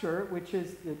texture, which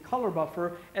is the color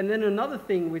buffer, and then another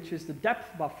thing, which is the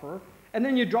depth buffer, and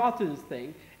then you draw to this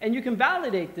thing. And you can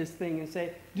validate this thing and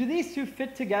say, do these two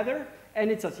fit together?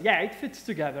 And it says, yeah, it fits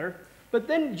together. But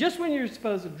then just when you're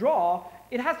supposed to draw,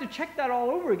 it has to check that all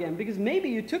over again, because maybe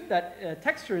you took that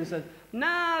texture and said,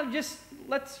 nah, just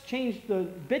let's change the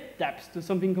bit depths to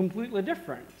something completely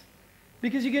different.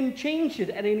 Because you can change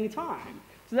it at any time.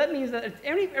 So that means that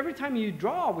every time you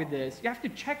draw with this, you have to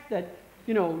check that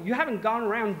you haven't gone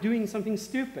around doing something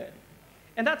stupid.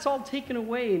 And that's all taken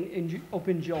away in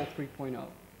OpenGL 3.0.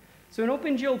 So in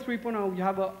OpenGL 3.0, you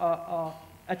have a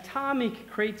atomic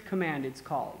create command, it's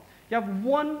called. You have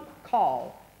one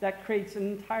call that creates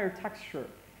an entire texture.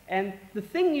 And the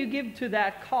thing you give to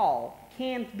that call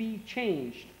can't be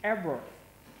changed, ever.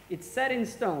 It's set in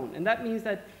stone. And that means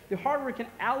that the hardware can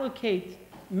allocate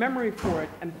memory for it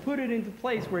and put it into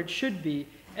place where it should be,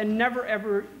 and never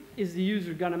ever is the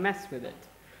user going to mess with it.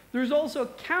 There's also a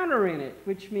counter in it,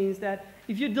 which means that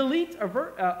if you delete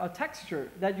a texture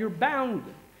that you're bound,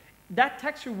 that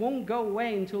texture won't go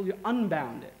away until you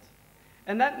unbound it.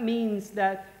 And that means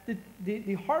that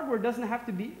the hardware doesn't have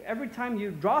to be, every time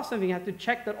you draw something, you have to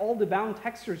check that all the bound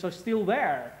textures are still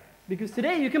there. Because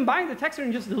today you can bind the texture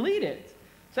and just delete it.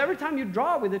 So every time you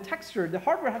draw with a texture, the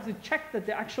hardware has to check that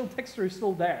the actual texture is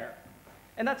still there.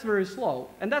 And that's very slow.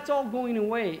 And that's all going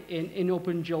away in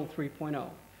OpenGL 3.0.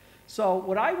 So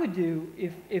what I would do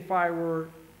if I were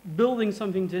building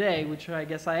something today, which I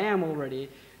guess I am already,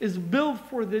 is build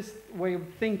for this way of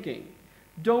thinking.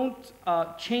 Don't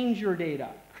change your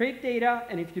data. Create data,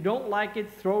 and if you don't like it,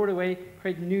 throw it away,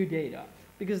 create new data.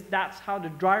 Because that's how the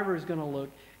driver is going to look,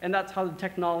 and that's how the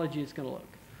technology is going to look.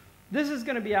 This is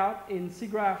going to be out in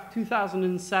SIGGRAPH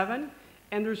 2007,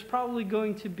 and there's probably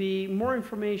going to be more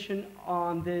information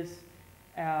on this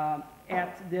at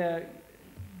the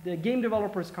Game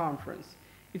Developers Conference.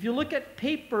 If you look at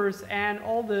papers and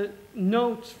all the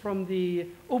notes from the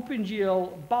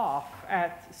OpenGL BOF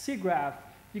at SIGGRAPH,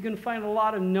 you can find a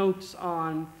lot of notes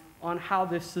on how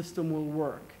this system will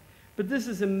work. But this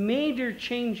is a major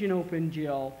change in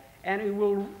OpenGL, and it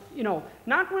will,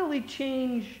 not really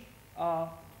change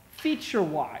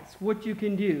feature-wise what you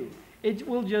can do. It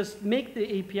will just make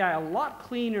the API a lot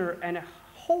cleaner and a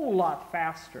whole lot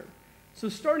faster. So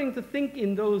starting to think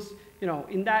in those,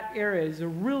 in that area is a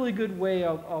really good way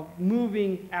of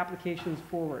moving applications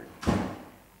forward.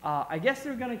 I guess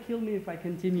they're going to kill me if I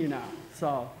continue now.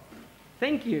 So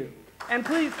thank you. And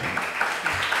please.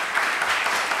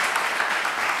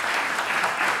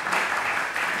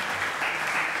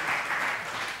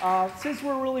 Since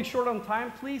we're really short on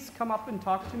time, please come up and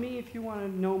talk to me if you want to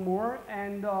know more.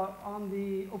 And on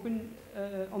the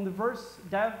Verse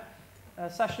Dev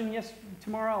session, yes,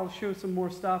 tomorrow I'll show some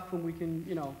more stuff, and we can,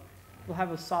 we'll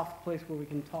have a soft place where we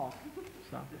can talk.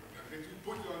 So. Did you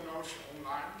put your notes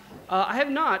online? I have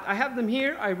not. I have them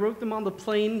here. I wrote them on the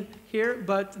plane here,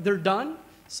 but they're done.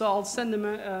 So I'll send them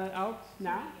out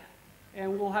now,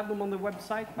 and we'll have them on the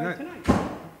website by tonight.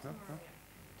 So.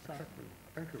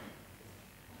 Thank you.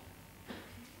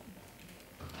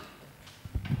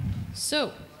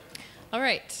 So, all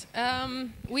right.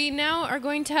 We now are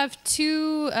going to have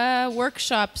two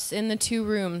workshops in the two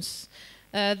rooms.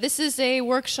 This is a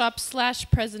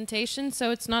workshop/presentation,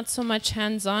 so it's not so much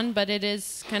hands-on, but it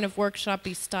is kind of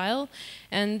workshop-y style.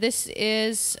 And this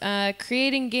is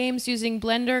creating games using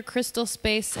Blender, Crystal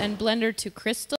Space, and Blender to Crystal.